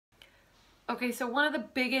Okay, so one of the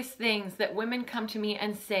biggest things that women come to me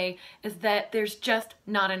and say is that there's just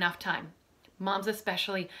not enough time. Moms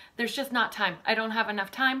especially, there's just not time. I don't have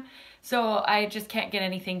enough time, so I just can't get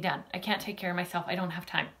anything done. I can't take care of myself. I don't have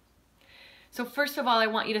time. So first of all, I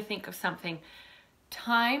want you to think of something.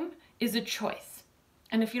 Time is a choice.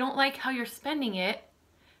 And if you don't like how you're spending it,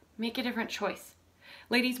 make a different choice.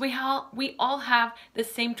 Ladies, we all have the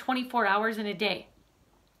same 24 hours in a day.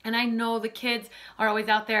 And I know the kids are always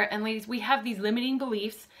out there, and ladies, we have these limiting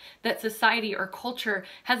beliefs that society or culture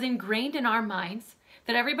has ingrained in our minds,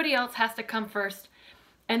 that everybody else has to come first,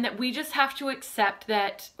 and that we just have to accept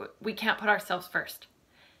that we can't put ourselves first.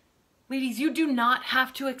 Ladies, you do not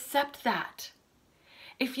have to accept that.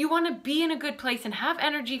 If you want to be in a good place and have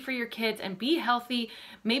energy for your kids and be healthy,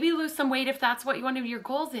 maybe lose some weight if that's what one of your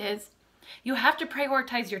goals is, you have to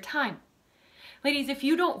prioritize your time. Ladies, if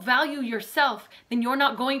you don't value yourself, then you're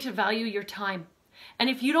not going to value your time. And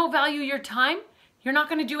if you don't value your time, you're not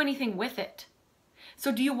going to do anything with it.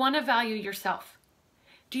 So do you want to value yourself?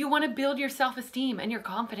 Do you want to build your self-esteem and your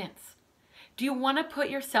confidence? Do you want to put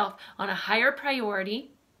yourself on a higher priority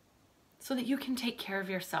so that you can take care of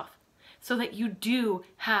yourself, so that you do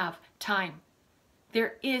have time?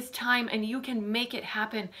 There is time and you can make it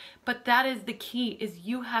happen, but that is the key, is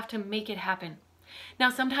you have to make it happen. Now,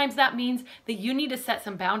 sometimes that means that you need to set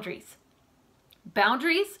some boundaries.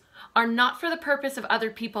 Boundaries are not for the purpose of other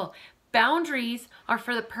people. Boundaries are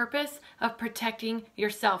for the purpose of protecting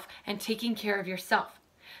yourself and taking care of yourself.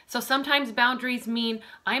 So sometimes boundaries mean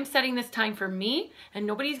I'm setting this time for me and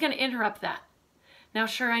nobody's going to interrupt that. Now,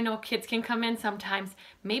 sure, I know kids can come in sometimes.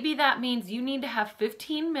 Maybe that means you need to have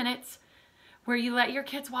 15 minutes where you let your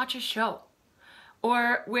kids watch a show,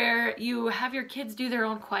 or where you have your kids do their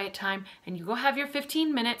own quiet time and you go have your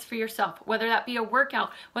 15 minutes for yourself, whether that be a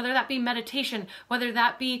workout, whether that be meditation, whether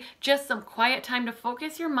that be just some quiet time to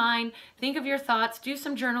focus your mind, think of your thoughts, do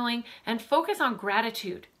some journaling, and focus on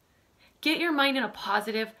gratitude. Get your mind in a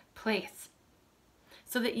positive place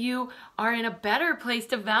so that you are in a better place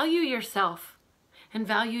to value yourself and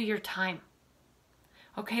value your time.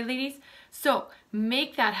 Okay, ladies? So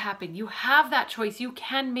make that happen. You have that choice. You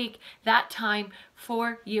can make that time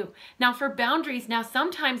for you. Now for boundaries,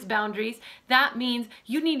 sometimes boundaries, that means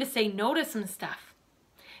you need to say no to some stuff.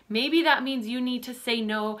 Maybe that means you need to say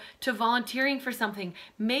no to volunteering for something.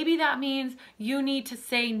 Maybe that means you need to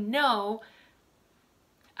say no.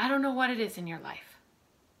 I don't know what it is in your life,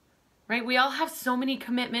 right? We all have so many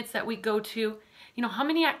commitments that we go to. You know, how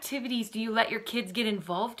many activities do you let your kids get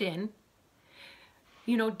involved in?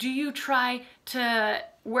 You know, do you try to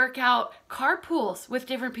work out carpools with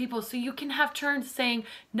different people so you can have turns saying,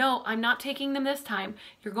 no, I'm not taking them this time.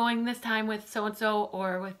 You're going this time with so-and-so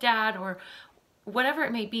or with dad or whatever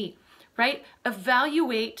it may be, right?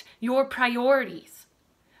 Evaluate your priorities.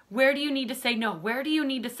 Where do you need to say no? Where do you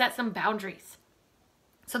need to set some boundaries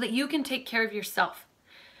so that you can take care of yourself?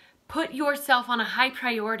 Put yourself on a high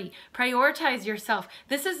priority. Prioritize yourself.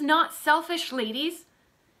 This is not selfish, ladies.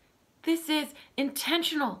 This is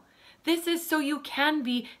intentional. This is so you can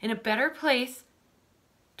be in a better place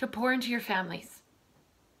to pour into your families,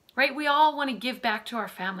 right? We all want to give back to our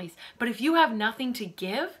families, but if you have nothing to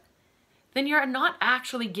give, then you're not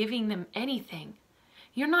actually giving them anything.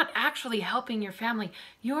 You're not actually helping your family.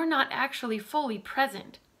 You're not actually fully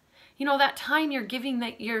present. You know, that time you're giving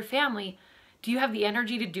your family, do you have the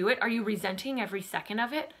energy to do it? Are you resenting every second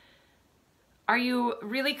of it? Are you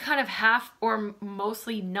really kind of half or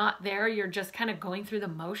mostly not there? You're just kind of going through the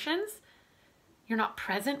motions? You're not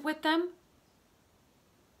present with them?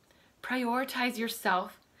 Prioritize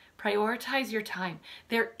yourself. Prioritize your time.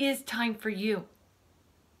 There is time for you,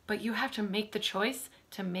 but you have to make the choice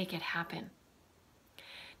to make it happen.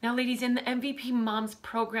 Now, ladies, in the MVP Moms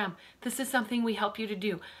program, this is something we help you to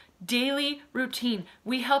do. Daily routine.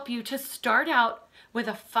 We help you to start out with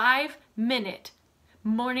a 5-minute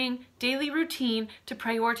morning daily routine to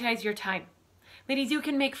prioritize your time. Ladies, you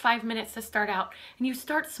can make 5 minutes to start out, and you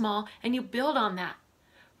start small and you build on that,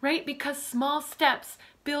 right? Because small steps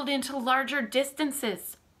build into larger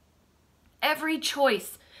distances. Every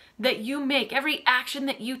choice that you make, every action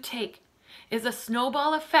that you take is a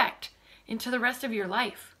snowball effect into the rest of your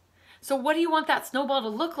life. So what do you want that snowball to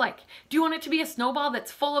look like? Do you want it to be a snowball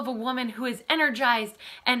that's full of a woman who is energized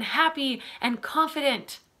and happy and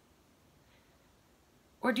confident?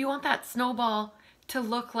 Or do you want that snowball to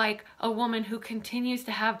look like a woman who continues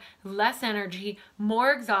to have less energy,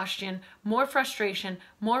 more exhaustion, more frustration,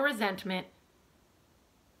 more resentment,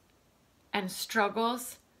 and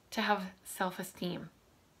struggles to have self-esteem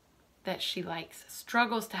that she likes,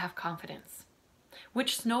 struggles to have confidence?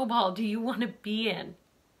 Which snowball do you want to be in?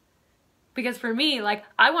 Because for me, like,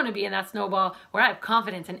 I want to be in that snowball where I have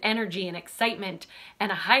confidence and energy and excitement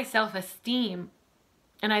and a high self-esteem,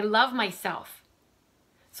 and I love myself.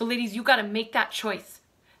 So ladies, you got to make that choice.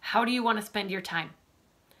 How do you want to spend your time?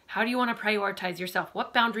 How do you want to prioritize yourself?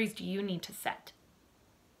 What boundaries do you need to set?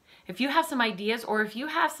 If you have some ideas, or if you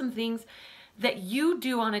have some things that you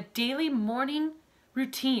do on a daily morning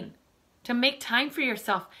routine to make time for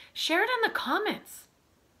yourself, share it in the comments.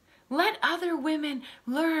 Let other women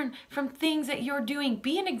learn from things that you're doing.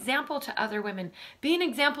 Be an example to other women. Be an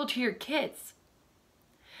example to your kids.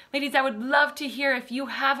 Ladies, I would love to hear if you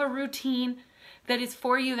have a routine that is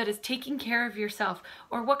for you, that is taking care of yourself,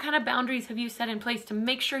 or what kind of boundaries have you set in place to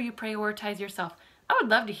make sure you prioritize yourself. I would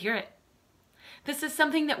love to hear it. This is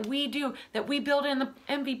something that we do, that we build in the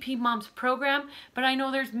MVP Moms program, but I know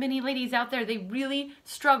there's many ladies out there, they really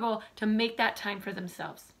struggle to make that time for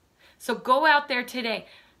themselves. So go out there today.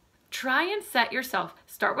 Try and set yourself,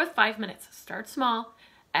 start with 5 minutes, start small.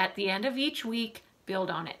 At the end of each week, build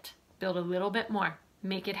on it. Build a little bit more,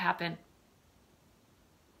 make it happen.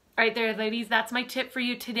 All right there, ladies, that's my tip for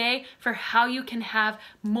you today for how you can have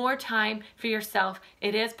more time for yourself.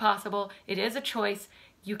 It is possible, it is a choice,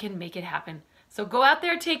 you can make it happen. So go out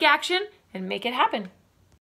there, take action, and make it happen.